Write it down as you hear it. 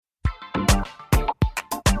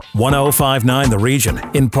1059 The Region,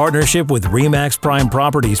 in partnership with RE/MAX Prime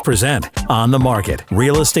Properties, present On the Market,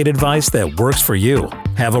 real estate advice that works for you.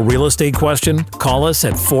 Have a real estate question? Call us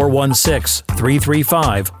at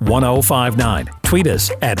 416-335-1059. Tweet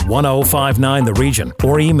us at 1059 The Region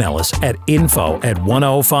or email us at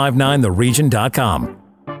info@1059theregion.com.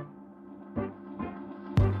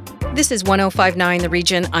 This is 1059 The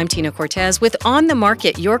Region. I'm Tina Cortez with On the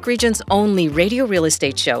Market, York Region's only radio real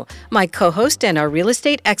estate show. My co-host and our real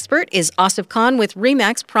estate expert is Asif Khan with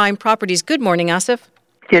RE/MAX Prime Properties. Good morning, Asif.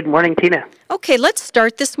 Good morning, Tina. Okay, let's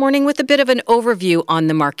start this morning with a bit of an overview on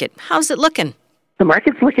the market. How's it looking? The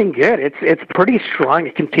market's looking good. It's pretty strong.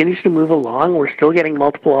 It continues to move along. We're still getting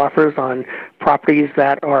multiple offers on properties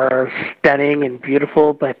that are stunning and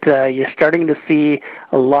beautiful, but you're starting to see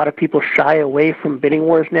a lot of people shy away from bidding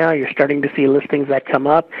wars now. You're starting to see listings that come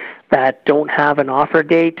up that don't have an offer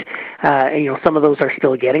date. Some of those are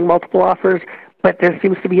still getting multiple offers, but there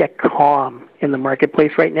seems to be a calm in the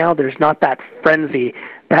marketplace right now. There's not that frenzy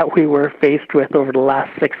that we were faced with over the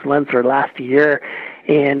last 6 months or last year.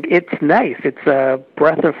 And it's nice. It's a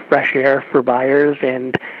breath of fresh air for buyers,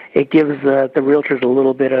 and it gives the realtors a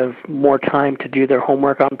little bit of more time to do their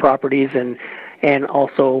homework on properties, and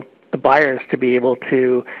also the buyers to be able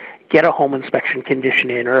to get a home inspection condition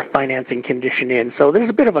in or a financing condition in. So there's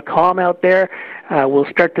a bit of a calm out there. We'll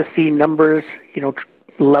start to see numbers,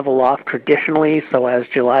 level off traditionally. So as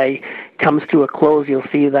July comes to a close, you'll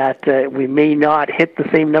see that we may not hit the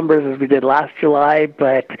same numbers as we did last July,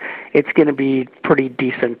 but it's going to be pretty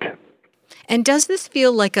decent. And does this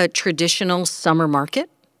feel like a traditional summer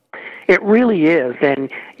market? It really is, and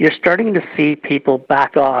you're starting to see people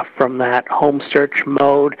back off from that home search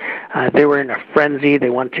mode. They were in a frenzy. They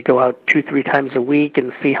wanted to go out 2-3 times a week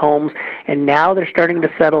and see homes, and now they're starting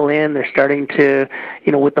to settle in. They're starting to,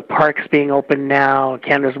 with the parks being open now,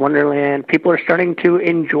 Canada's Wonderland, people are starting to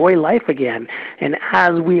enjoy life again. And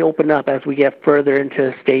as we open up, as we get further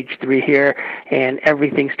into stage 3 here, and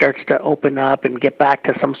everything starts to open up and get back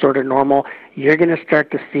to some sort of normal, you're going to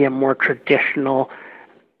start to see a more traditional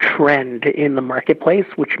trend in the marketplace,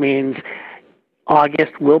 which means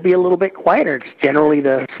August will be a little bit quieter. It's generally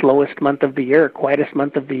the slowest month of the year, quietest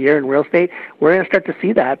month of the year in real estate. We're going to start to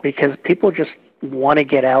see that because people just want to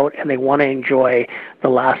get out and they want to enjoy the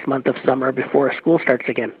last month of summer before school starts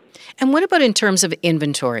again. And what about in terms of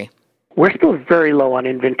inventory? We're still very low on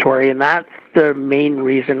inventory, and that's the main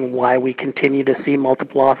reason why we continue to see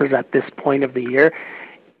multiple offers at this point of the year.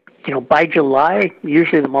 By July,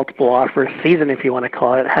 usually the multiple offer season, if you want to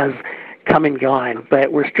call it, has come and gone.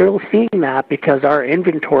 But we're still seeing that because our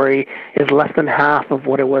inventory is less than half of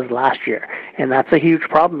what it was last year. And that's a huge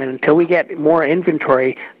problem. And until we get more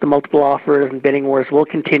inventory, the multiple offers and bidding wars will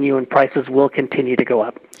continue and prices will continue to go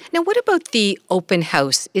up. Now, what about the open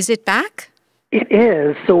house? Is it back? It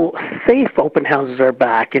is. So safe open houses are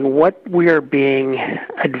back, and what we are being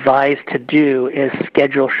advised to do is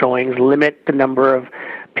schedule showings, limit the number of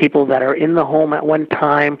people that are in the home at one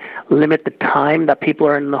time, limit the time that people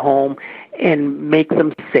are in the home, and make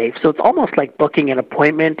them safe. So it's almost like booking an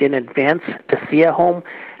appointment in advance to see a home.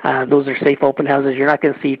 Those are safe open houses. You're not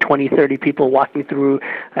going to see 20, 30 people walking through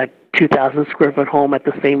a 2,000 square foot home at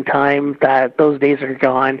the same time. Those days are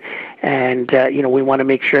gone. And, we want to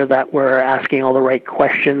make sure that we're asking all the right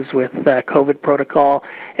questions with COVID protocol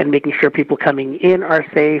and making sure people coming in are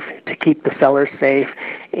safe to keep the sellers safe.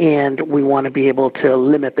 And we want to be able to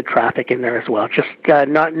limit the traffic in there as well. Just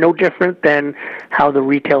no different than how the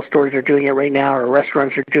retail stores are doing it right now or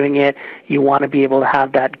restaurants are doing it. You want to be able to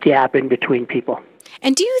have that gap in between people.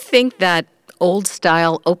 And do you think that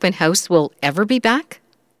old-style open house will ever be back?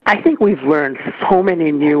 I think we've learned so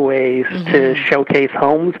many new ways to showcase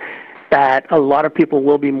homes that a lot of people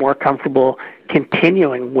will be more comfortable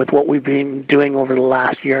continuing with what we've been doing over the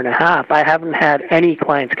last year and a half. I haven't had any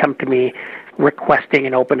clients come to me requesting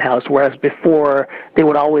an open house, whereas before they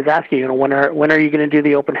would always ask you, when are you going to do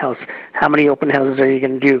the open house? How many open houses are you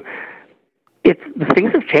going to do?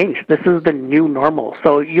 Things have changed. This is the new normal.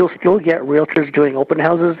 So you'll still get realtors doing open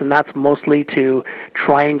houses, and that's mostly to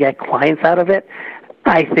try and get clients out of it.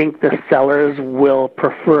 I think the sellers will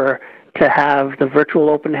prefer to have the virtual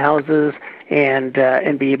open houses and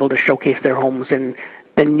be able to showcase their homes in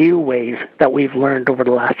the new ways that we've learned over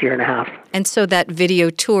the last year and a half. And so that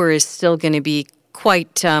video tour is still going to be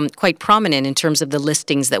quite prominent in terms of the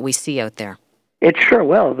listings that we see out there. It sure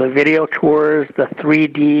will. The video tours, the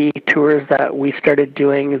 3D tours that we started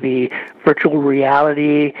doing, the virtual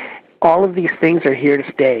reality, all of these things are here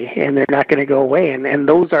to stay, and they're not going to go away. And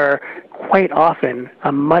those are quite often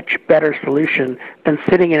a much better solution than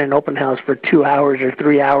sitting in an open house for 2 hours or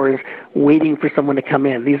 3 hours waiting for someone to come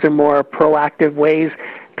in. These are more proactive ways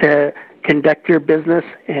to conduct your business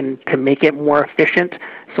and to make it more efficient.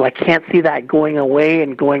 So I can't see that going away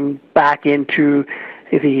and going back into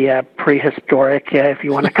the prehistoric, if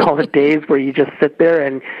you want to call it, days where you just sit there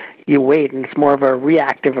and you wait, and it's more of a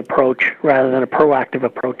reactive approach rather than a proactive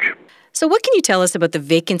approach. So what can you tell us about the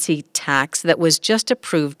vacancy tax that was just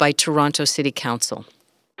approved by Toronto City Council?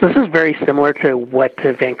 So this is very similar to what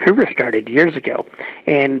Vancouver started years ago.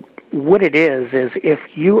 And what it is if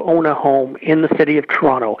you own a home in the city of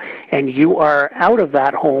Toronto and you are out of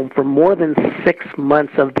that home for more than 6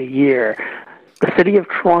 months of the year, the city of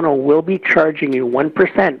Toronto will be charging you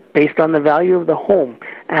 1% based on the value of the home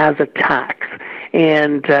as a tax.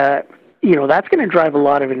 And, that's going to drive a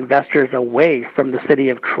lot of investors away from the city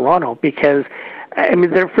of Toronto because,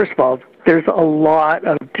 first of all, there's a lot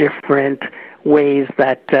of different ways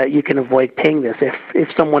that you can avoid paying this. If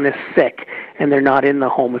someone is sick and they're not in the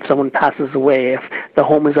home, if someone passes away, if the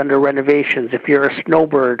home is under renovations, if you're a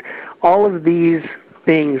snowbird, all of these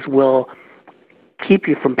things will keep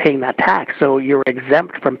you from paying that tax. So you're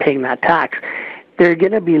exempt from paying that tax. They're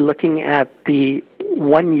going to be looking at the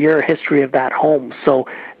 1-year history of that home. So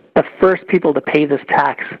the first people to pay this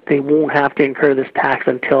tax, they won't have to incur this tax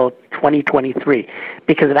until 2023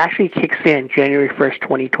 because it actually kicks in January 1st,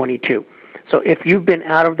 2022. So if you've been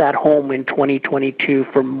out of that home in 2022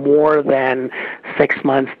 for more than 6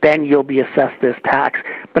 months, then you'll be assessed this tax.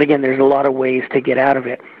 But again, there's a lot of ways to get out of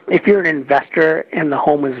it. If you're an investor and the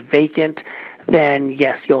home is vacant, then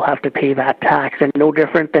yes, you'll have to pay that tax. And no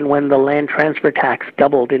different than when the land transfer tax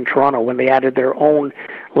doubled in Toronto, when they added their own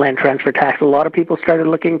land transfer tax. A lot of people started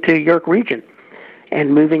looking to York Region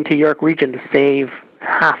and moving to York Region to save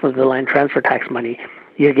half of the land transfer tax money.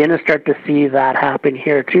 You're going to start to see that happen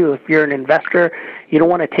here too. If you're an investor, you don't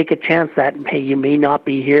want to take a chance that, hey, you may not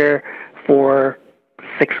be here for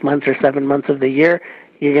 6 months or 7 months of the year.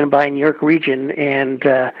 You're going to buy in York Region and,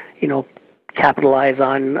 capitalize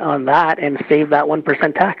on that and save that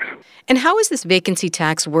 1% tax. And how is this vacancy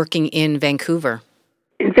tax working in Vancouver?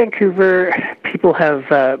 In Vancouver, people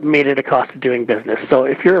have made it a cost of doing business. So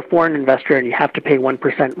if you're a foreign investor and you have to pay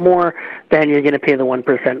 1% more, then you're going to pay the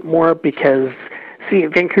 1% more because, see,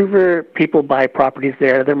 in Vancouver, people buy properties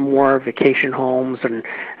there. They're more vacation homes and,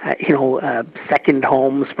 second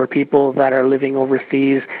homes for people that are living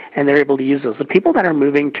overseas, and they're able to use those. The people that are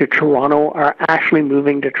moving to Toronto are actually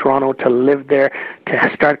moving to Toronto to live there, to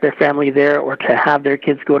start their family there, or to have their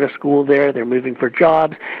kids go to school there. They're moving for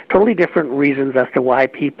jobs. Totally different reasons as to why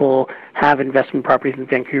people have investment properties in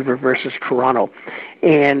Vancouver versus Toronto.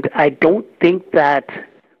 And I don't think that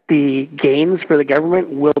the gains for the government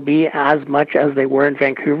will be as much as they were in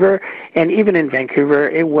Vancouver. And even in Vancouver,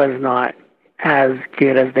 it was not as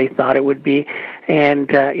good as they thought it would be. And,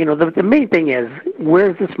 the main thing is,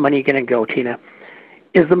 where's this money going to go, Tina?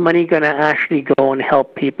 Is the money going to actually go and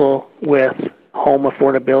help people with home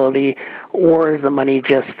affordability, or is the money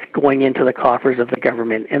just going into the coffers of the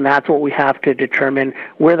government? And that's what we have to determine,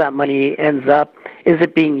 where that money ends up. Is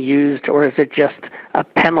it being used, or is it just a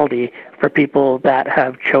penalty for people that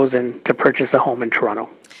have chosen to purchase a home in Toronto?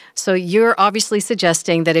 So you're obviously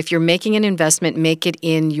suggesting that if you're making an investment, make it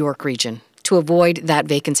in York Region to avoid that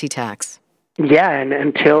vacancy tax. Yeah, and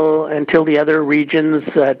until the other regions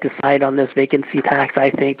decide on this vacancy tax, I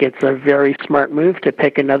think it's a very smart move to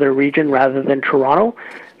pick another region rather than Toronto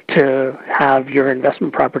to have your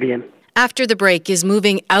investment property in. After the break, is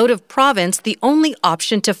moving out of province the only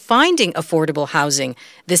option to finding affordable housing?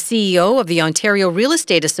 The CEO of the Ontario Real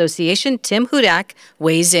Estate Association, Tim Hudak,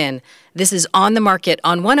 weighs in. This is On the Market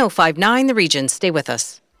on 105.9 The Region. Stay with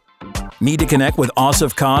us. Need to connect with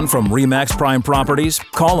Asif Khan from RE/MAX Prime Properties?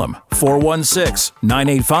 Call him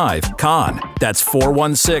 416-985-KHAN. That's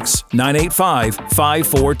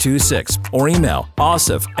 416-985-5426. Or email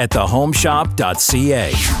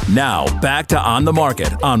asif@thehomeshop.ca. Now, back to On the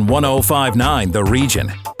Market on 105.9 The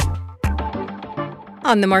Region.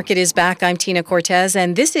 On the Market is back. I'm Tina Cortez,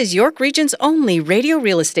 and this is York Region's only radio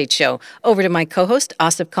real estate show. Over to my co-host,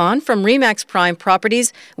 Asif Khan from RE/MAX Prime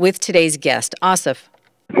Properties with today's guest. Asif.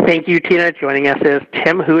 Thank you, Tina. Joining us is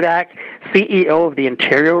Tim Hudak, CEO of the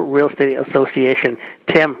Ontario Real Estate Association.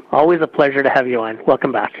 Tim, always a pleasure to have you on.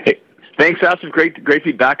 Welcome back. Hey, thanks, Asif. Great to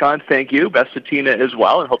be back on. Thank you. Best to Tina as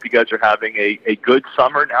well, and hope you guys are having a good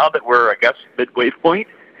summer now that we're, I guess, midway point,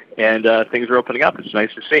 and things are opening up. It's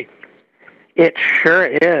nice to see. It sure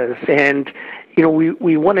is. And,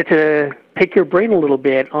 we wanted to pick your brain a little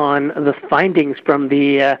bit on the findings from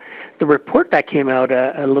the report that came out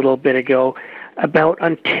a little bit ago about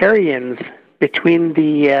Ontarians between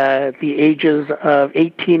the ages of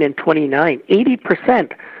 18 and 29.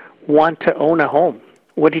 80% want to own a home.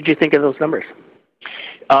 What did you think of those numbers?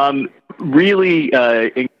 Really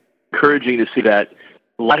encouraging to see that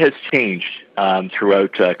a lot has changed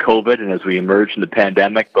throughout COVID and as we emerge from the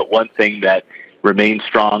pandemic. But one thing that remains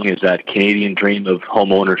strong is that Canadian dream of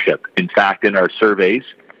home ownership. In fact, in our surveys,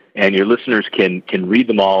 and your listeners can read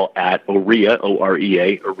them all at OREA,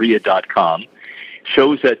 O-R-E-A, OREA.com,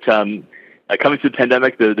 shows that coming through the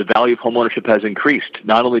pandemic, the value of home ownership has increased,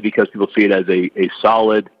 not only because people see it as a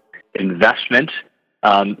solid investment,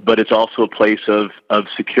 but it's also a place of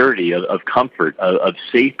security, of comfort, of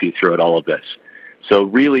safety throughout all of this. So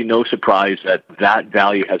really no surprise that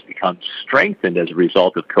value has become strengthened as a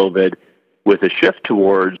result of COVID, with a shift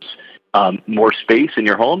towards more space in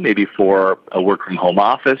your home, maybe for a work-from-home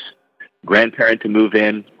office, grandparent to move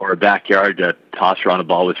in, or a backyard to toss around a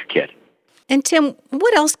ball with your kid. And Tim,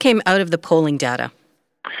 what else came out of the polling data?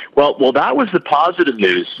 Well, that was the positive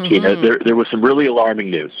news, Tina. There was some really alarming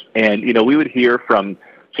news. And, we would hear from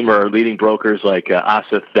some of our leading brokers like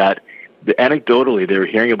Asif that anecdotally they were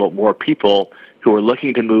hearing about more people who are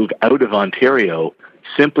looking to move out of Ontario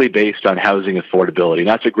simply based on housing affordability. And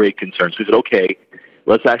that's a great concern. So we said, okay,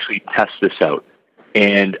 let's actually test this out.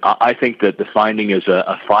 And I think that the finding is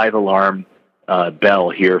a five-alarm bell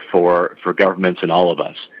here for governments and all of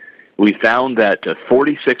us. We found that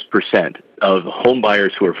 46% of home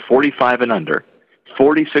buyers who are 45 and under,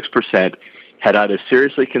 46% had either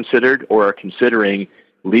seriously considered or are considering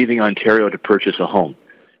leaving Ontario to purchase a home.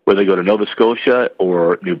 Whether they go to Nova Scotia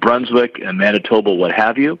or New Brunswick and Manitoba, what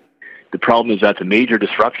have you. The problem is that's a major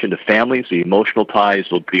disruption to families. The emotional ties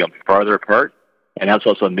will become farther apart. And that's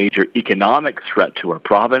also a major economic threat to our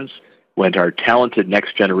province when our talented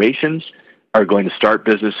next generations are going to start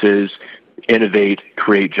businesses, innovate,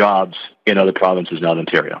 create jobs in other provinces, not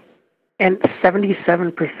Ontario. And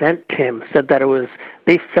 77%, Tim, said that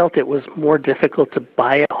they felt it was more difficult to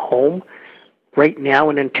buy a home right now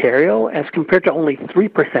in Ontario as compared to only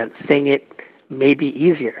 3% saying it may be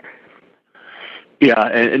easier. Yeah,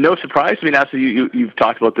 and no surprise. I mean, actually, you've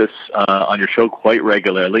talked about this on your show quite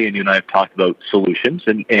regularly, and you and I have talked about solutions.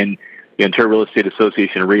 And the Ontario Real Estate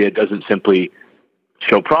Association, REIA, doesn't simply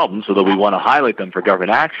show problems, although we want to highlight them for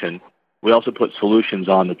government action. We also put solutions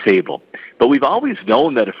on the table. But we've always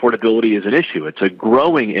known that affordability is an issue. It's a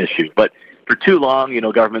growing issue. But for too long,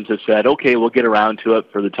 governments have said, okay, we'll get around to it.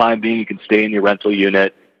 For the time being, you can stay in your rental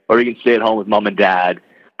unit, or you can stay at home with mom and dad.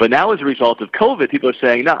 But now as a result of COVID, people are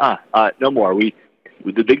saying, no more.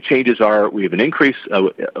 The big changes are we have an increase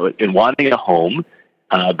in wanting a home.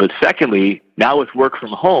 But secondly, now with work from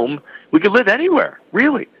home, we can live anywhere,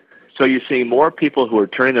 really. So you're seeing more people who are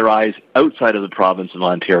turning their eyes outside of the province of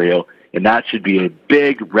Ontario, and that should be a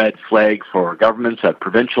big red flag for governments at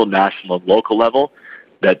provincial, national, and local level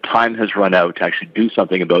that time has run out to actually do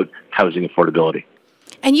something about housing affordability.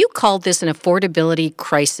 And you called this an affordability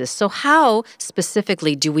crisis. So how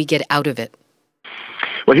specifically do we get out of it?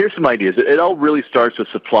 Well, here's some ideas. It all really starts with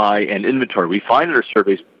supply and inventory. We find in our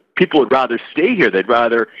surveys people would rather stay here. They'd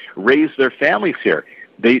rather raise their families here.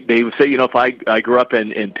 They would say, if I grew up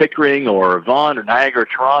in Pickering or Vaughan or Niagara or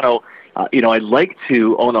Toronto, I'd like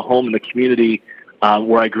to own a home in the community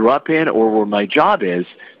where I grew up in or where my job is.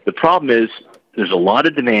 The problem is there's a lot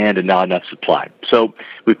of demand and not enough supply. So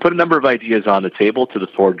we put a number of ideas on the table to the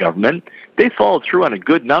Ford government. They followed through on a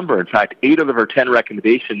good number. In fact, 8 out of our 10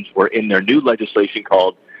 recommendations were in their new legislation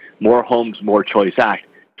called More Homes, More Choice Act.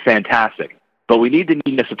 Fantastic. But we need the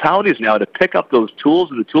municipalities now to pick up those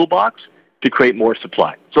tools in the toolbox to create more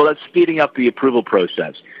supply. So that's speeding up the approval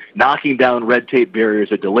process, knocking down red tape barriers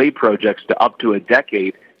that delay projects to up to a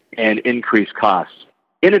decade and increase costs.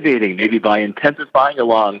 Innovating, maybe by intensifying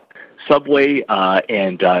along subway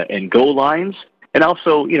and GO lines, and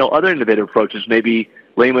also, other innovative approaches, maybe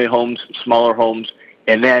laneway homes, smaller homes.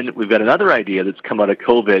 And then we've got another idea that's come out of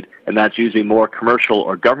COVID, and that's using more commercial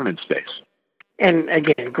or government space. And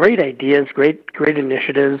again, great ideas, great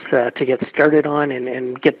initiatives to get started on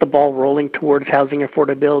and get the ball rolling towards housing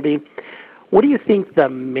affordability. What do you think the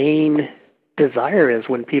main desire is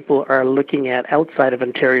when people are looking at outside of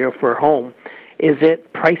Ontario for a home? Is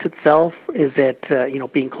it price itself? Is it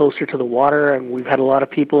being closer to the water? And we've had a lot of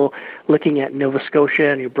people looking at Nova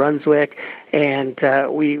Scotia, New Brunswick, and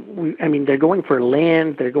they're going for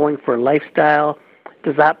land, they're going for lifestyle.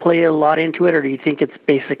 Does that play a lot into it, or do you think it's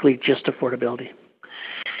basically just affordability?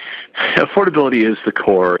 Affordability is the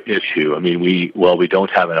core issue. I mean, we don't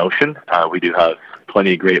have an ocean. We do have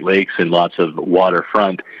plenty of Great Lakes and lots of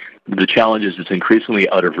waterfront. The challenge is it's increasingly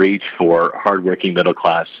out of reach for hardworking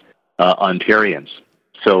middle-class Ontarians.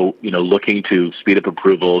 So, looking to speed up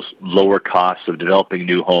approvals, lower costs of developing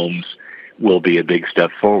new homes will be a big step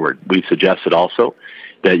forward. We suggested also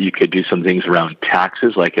that you could do some things around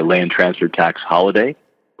taxes, like a land transfer tax holiday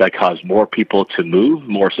that caused more people to move,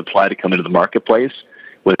 more supply to come into the marketplace,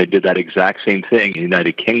 when they did that exact same thing in the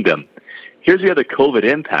United Kingdom. Here's the other COVID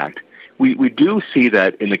impact. We do see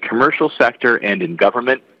that in the commercial sector and in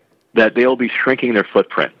government, that they'll be shrinking their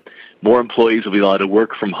footprint. More employees will be allowed to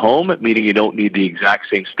work from home, meaning you don't need the exact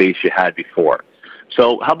same space you had before.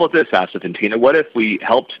 So how about this, Asif and Tina? What if we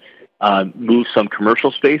helped move some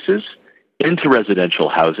commercial spaces into residential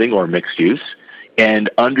housing or mixed use, and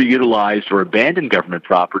underutilized or abandoned government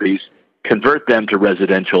properties, convert them to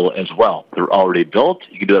residential as well? They're already built.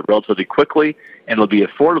 You can do that relatively quickly, and it'll be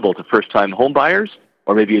affordable to first-time home buyers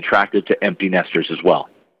or maybe attractive to empty nesters as well.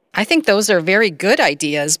 I think those are very good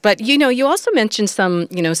ideas. But, you also mentioned some,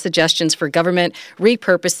 suggestions for government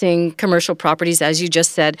repurposing commercial properties, as you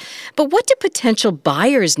just said. But what do potential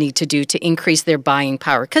buyers need to do to increase their buying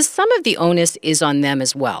power? Because some of the onus is on them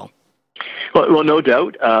as well. Well, no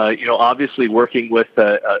doubt. Obviously working with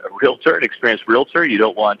a realtor, an experienced realtor, you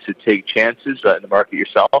don't want to take chances in the market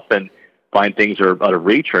yourself and find things are out of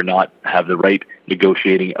reach or not have the right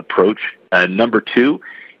negotiating approach. Number two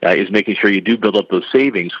is making sure you do build up those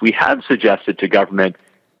savings. We have suggested to government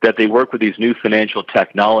that they work with these new financial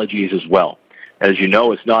technologies as well. As you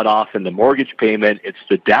know, it's not often the mortgage payment, it's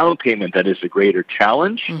the down payment that is the greater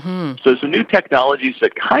challenge. Mm-hmm. So some new technologies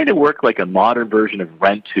that kind of work like a modern version of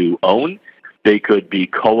rent-to-own. They could be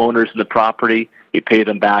co-owners in the property. You pay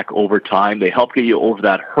them back over time. They help get you over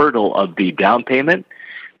that hurdle of the down payment.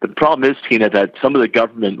 The problem is, Tina, that some of the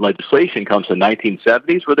government legislation comes from the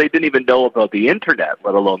 1970s where they didn't even know about the internet,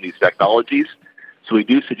 let alone these technologies. So we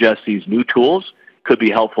do suggest these new tools could be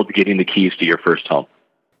helpful to getting the keys to your first home.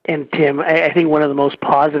 And Tim, I think one of the most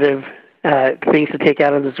positive things to take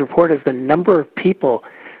out of this report is the number of people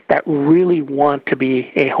that really want to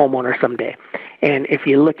be a homeowner someday. And if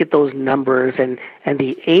you look at those numbers and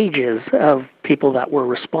the ages of people that were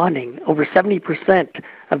responding, over 70%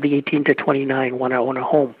 of the 18 to 29 want to own a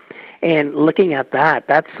home. And looking at that,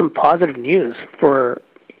 that's some positive news for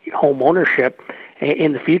home ownership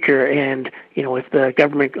in the future. And, if the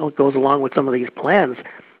government goes along with some of these plans,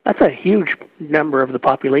 that's a huge number of the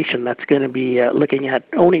population that's going to be looking at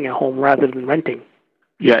owning a home rather than renting.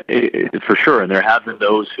 Yeah, for sure. And there have been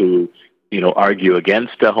those who, argue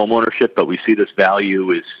against home ownership, but we see this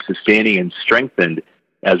value is sustaining and strengthened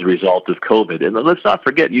as a result of COVID. And let's not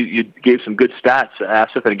forget, you gave some good stats,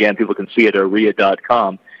 Asif, and again, people can see it at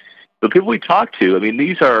OREA.com. The people we talk to,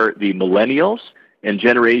 these are the millennials and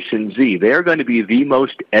Generation Z. They are going to be the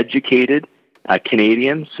most educated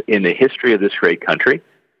Canadians in the history of this great country.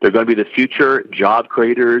 They're going to be the future job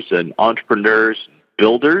creators and entrepreneurs,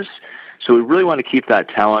 builders. So we really want to keep that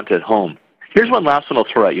talent at home. Here's one last one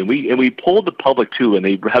I'll throw at you. And we polled the public too, and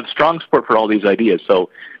they have strong support for all these ideas. So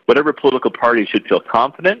whatever political party should feel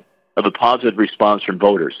confident of a positive response from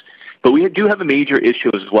voters. But we do have a major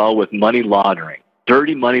issue as well with money laundering,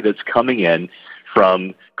 dirty money that's coming in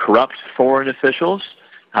from corrupt foreign officials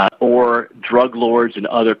or drug lords and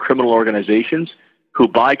other criminal organizations who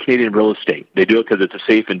buy Canadian real estate. They do it because it's a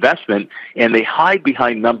safe investment, and they hide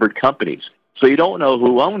behind numbered companies. So you don't know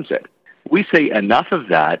who owns it. We say enough of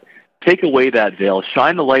that. Take away that veil,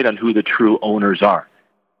 shine the light on who the true owners are.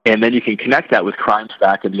 And then you can connect that with crimes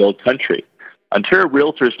back in the old country. Ontario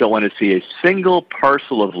realtors don't want to see a single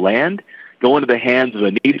parcel of land go into the hands of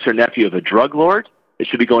a niece or nephew of a drug lord. It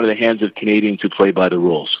should be going to the hands of Canadians who play by the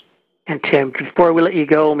rules. And Tim, before we let you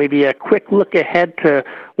go, maybe a quick look ahead to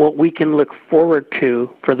what we can look forward to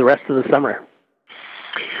for the rest of the summer.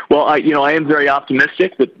 Well, I am very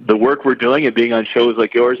optimistic that the work we're doing and being on shows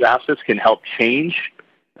like yours, Asif, can help change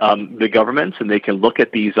the governments, and they can look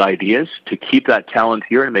at these ideas to keep that talent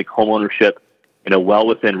here and make homeownership, well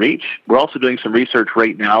within reach. We're also doing some research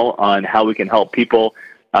right now on how we can help people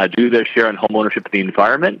do their share in homeownership of the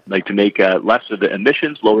environment, like to make less of the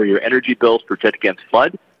emissions, lower your energy bills, protect against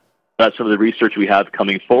flood. That's some of the research we have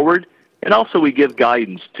coming forward. And also we give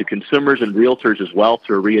guidance to consumers and realtors as well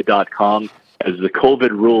through OREA.com as the COVID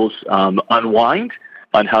rules unwind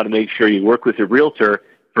on how to make sure you work with your realtor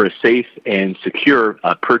for a safe and secure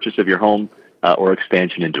purchase of your home or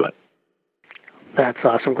expansion into it. That's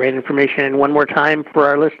awesome. Great information. And one more time for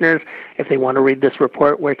our listeners, if they want to read this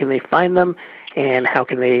report, where can they find them and how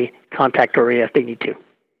can they contact OREA if they need to?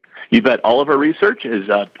 You bet. All of our research is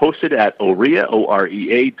posted at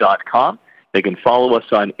OREA.com. They can follow us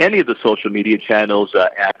on any of the social media channels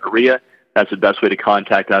at OREA. That's the best way to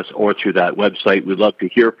contact us, or through that website. We'd love to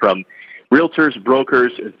hear from realtors,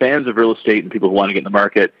 brokers, fans of real estate, and people who want to get in the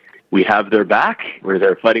market. We have their back. We're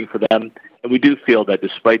there fighting for them. And we do feel that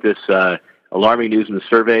despite this alarming news in the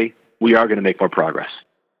survey, we are going to make more progress.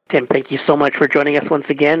 Tim, thank you so much for joining us once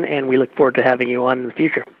again, and we look forward to having you on in the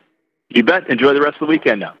future. You bet. Enjoy the rest of the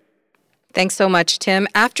weekend now. Thanks so much, Tim.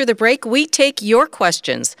 After the break, we take your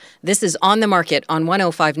questions. This is On the Market on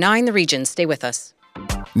 105.9 The Region. Stay with us.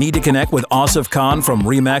 Need to connect with Asif Khan from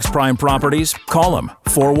RE/MAX Prime Properties? Call him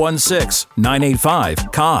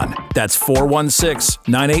 416-985-KHAN. That's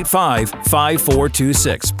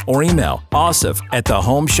 416-985-5426. Or email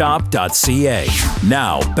asif@thehomeshop.ca.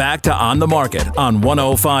 Now, back to On the Market on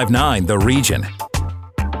 105.9 The Region.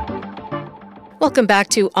 Welcome back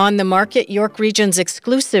to On the Market, York Region's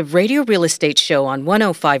exclusive radio real estate show on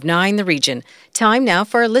 105.9 The Region. Time now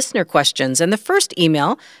for our listener questions. And the first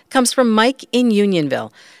email comes from Mike in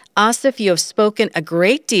Unionville. Asif, you have spoken a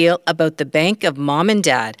great deal about the bank of mom and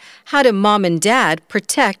dad. How do mom and dad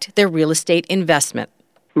protect their real estate investment?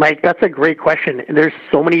 Mike, that's a great question. There's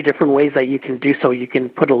so many different ways that you can do so. You can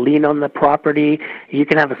put a lien on the property. You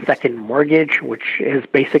can have a second mortgage, which is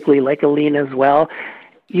basically like a lien as well.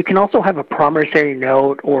 You can also have a promissory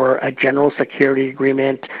note or a general security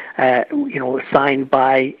agreement, signed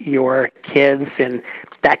by your kids, and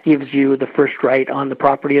that gives you the first right on the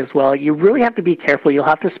property as well. You really have to be careful. You'll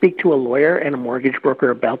have to speak to a lawyer and a mortgage broker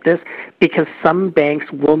about this, because some banks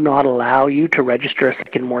will not allow you to register a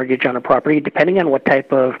second mortgage on a property. Depending on what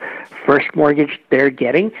type of first mortgage they're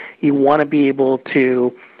getting, you want to be able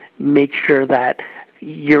to make sure that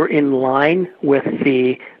you're in line with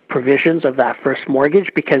the provisions of that first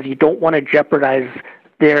mortgage, because you don't want to jeopardize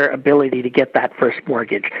their ability to get that first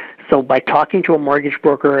mortgage. So by talking to a mortgage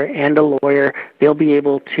broker and a lawyer, they'll be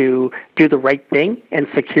able to do the right thing and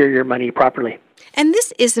secure your money properly. And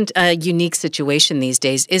this isn't a unique situation these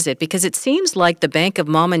days, is it? Because it seems like the bank of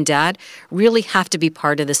mom and dad really have to be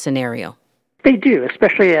part of the scenario. They do,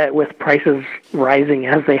 especially with prices rising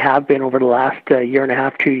as they have been over the last year and a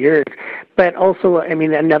half, 2 years. But also,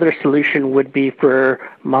 another solution would be for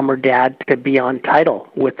mom or dad to be on title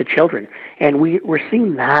with the children. And we're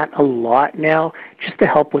seeing that a lot now, just to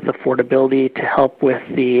help with affordability, to help with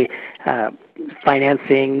the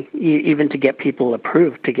financing, even to get people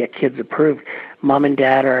approved, to get kids approved. Mom and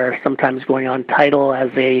dad are sometimes going on title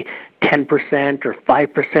as a 10% or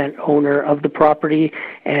 5% owner of the property,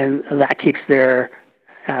 and that keeps their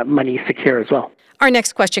money secure as well. Our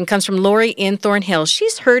next question comes from Lori in Thornhill.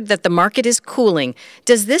 She's heard that the market is cooling.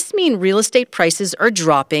 Does this mean real estate prices are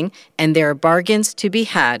dropping and there are bargains to be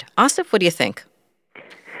had? Asif, what do you think?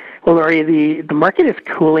 Well, Lori, the market is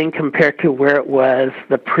cooling compared to where it was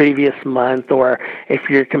the previous month, or if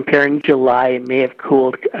you're comparing July, it may have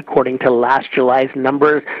cooled according to last July's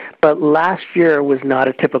numbers, but last year was not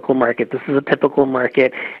a typical market. This is a typical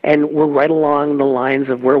market, and we're right along the lines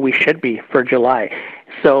of where we should be for July.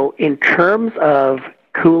 So in terms of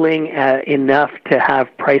cooling enough to have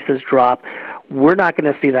prices drop, we're not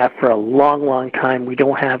going to see that for a long, long time. We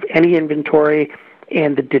don't have any inventory,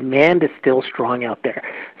 and the demand is still strong out there.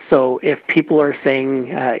 So if people are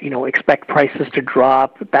saying, expect prices to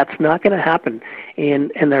drop, that's not going to happen.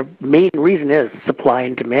 And the main reason is supply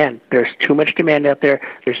and demand. There's too much demand out there.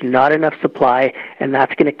 There's not enough supply, and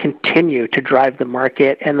that's going to continue to drive the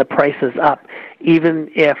market and the prices up,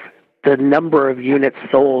 even if the number of units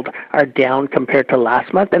sold are down compared to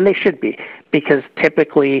last month, and they should be, because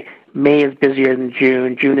typically May is busier than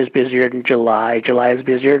June, June is busier than July, July is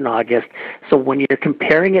busier than August. So when you're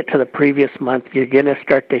comparing it to the previous month, you're going to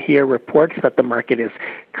start to hear reports that the market is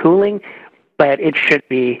cooling, but it should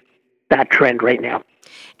be that trend right now.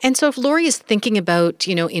 And so if Lori is thinking about,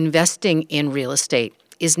 investing in real estate,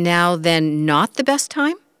 is now then not the best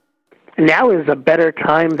time? Now is a better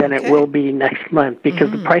time than it will be next month, because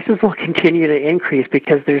the prices will continue to increase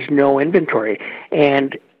because there's no inventory.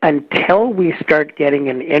 And until we start getting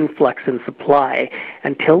an influx in supply,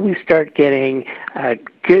 until we start getting a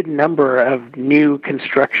good number of new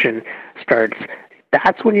construction starts,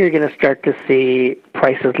 that's when you're going to start to see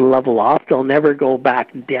prices level off. They'll never go back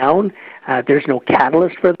down. There's no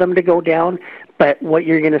catalyst for them to go down. But what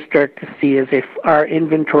you're going to start to see is if our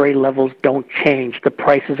inventory levels don't change, the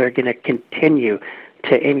prices are going to continue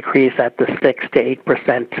to increase at the 6 to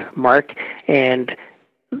 8% mark. And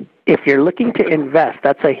if you're looking to invest,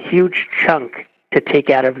 that's a huge chunk to take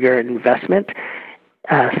out of your investment.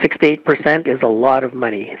 6 to 8% is a lot of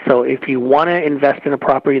money. So if you want to invest in a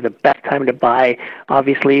property, the best time to buy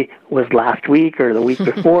obviously was last week or the week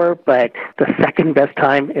before, but the second best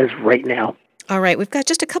time is right now. All right, we've got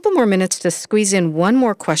just a couple more minutes to squeeze in one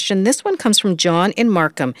more question. This one comes from John in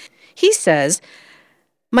Markham. He says,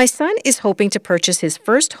 my son is hoping to purchase his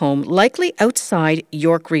first home, likely outside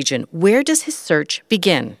York Region. Where does his search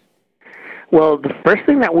begin? Well, the first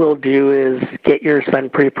thing that we'll do is get your son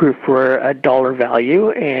pre-approved for a dollar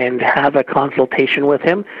value and have a consultation with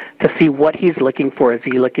him to see what he's looking for. Is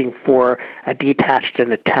he looking for a detached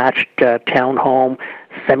and attached townhome,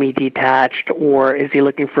 semi-detached, or is he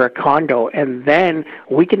looking for a condo? And then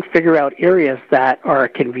we can figure out areas that are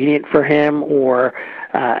convenient for him, or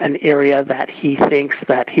an area that he thinks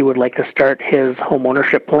that he would like to start his home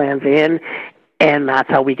ownership plans in. And that's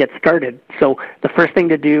how we get started. So the first thing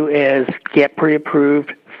to do is get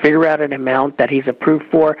pre-approved, figure out an amount that he's approved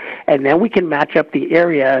for, and then we can match up the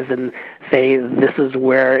areas and say this is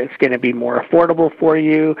where it's going to be more affordable for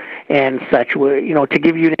you and such. You know, to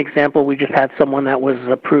give you an example, we just had someone that was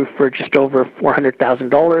approved for just over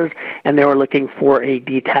 $400,000, and they were looking for a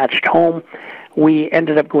detached home. We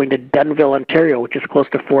ended up going to Dunnville, Ontario, which is close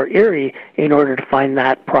to Fort Erie, in order to find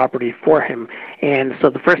that property for him. And so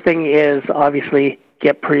the first thing is obviously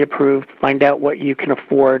get pre-approved, find out what you can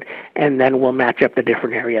afford, and then we'll match up the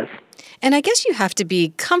different areas. And I guess you have to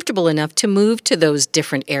be comfortable enough to move to those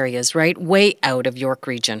different areas, right? Way out of York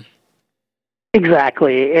Region.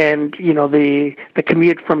 Exactly. And, you know, the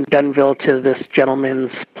commute from Dunnville to this gentleman's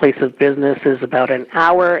place of business is about an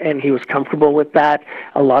hour, and he was comfortable with that.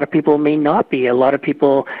 A lot of people may not be. A lot of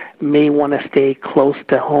people may want to stay close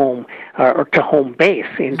to home or to home base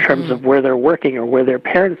in terms of where they're working or where their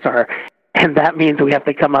parents are. And that means we have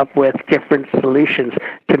to come up with different solutions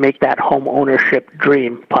to make that home ownership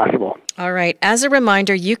dream possible. All right. As a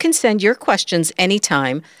reminder, you can send your questions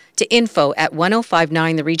anytime to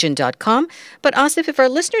info@1059theregion.com. But Asif, if our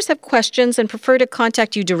listeners have questions and prefer to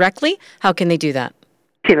contact you directly, how can they do that?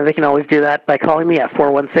 Tina, they can always do that by calling me at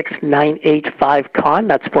 416-985-CON.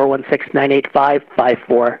 That's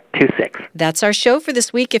 416-985-5426. That's our show for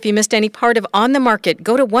this week. If you missed any part of On the Market,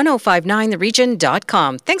 go to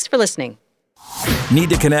 1059theregion.com. Thanks for listening.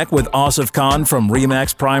 Need to connect with Asif Khan from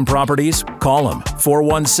RE/MAX Prime Properties? Call him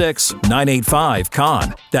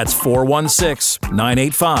 416-985-KHAN. That's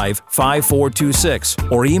 416-985-5426.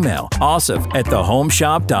 Or email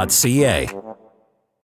asif@thehomeshop.ca.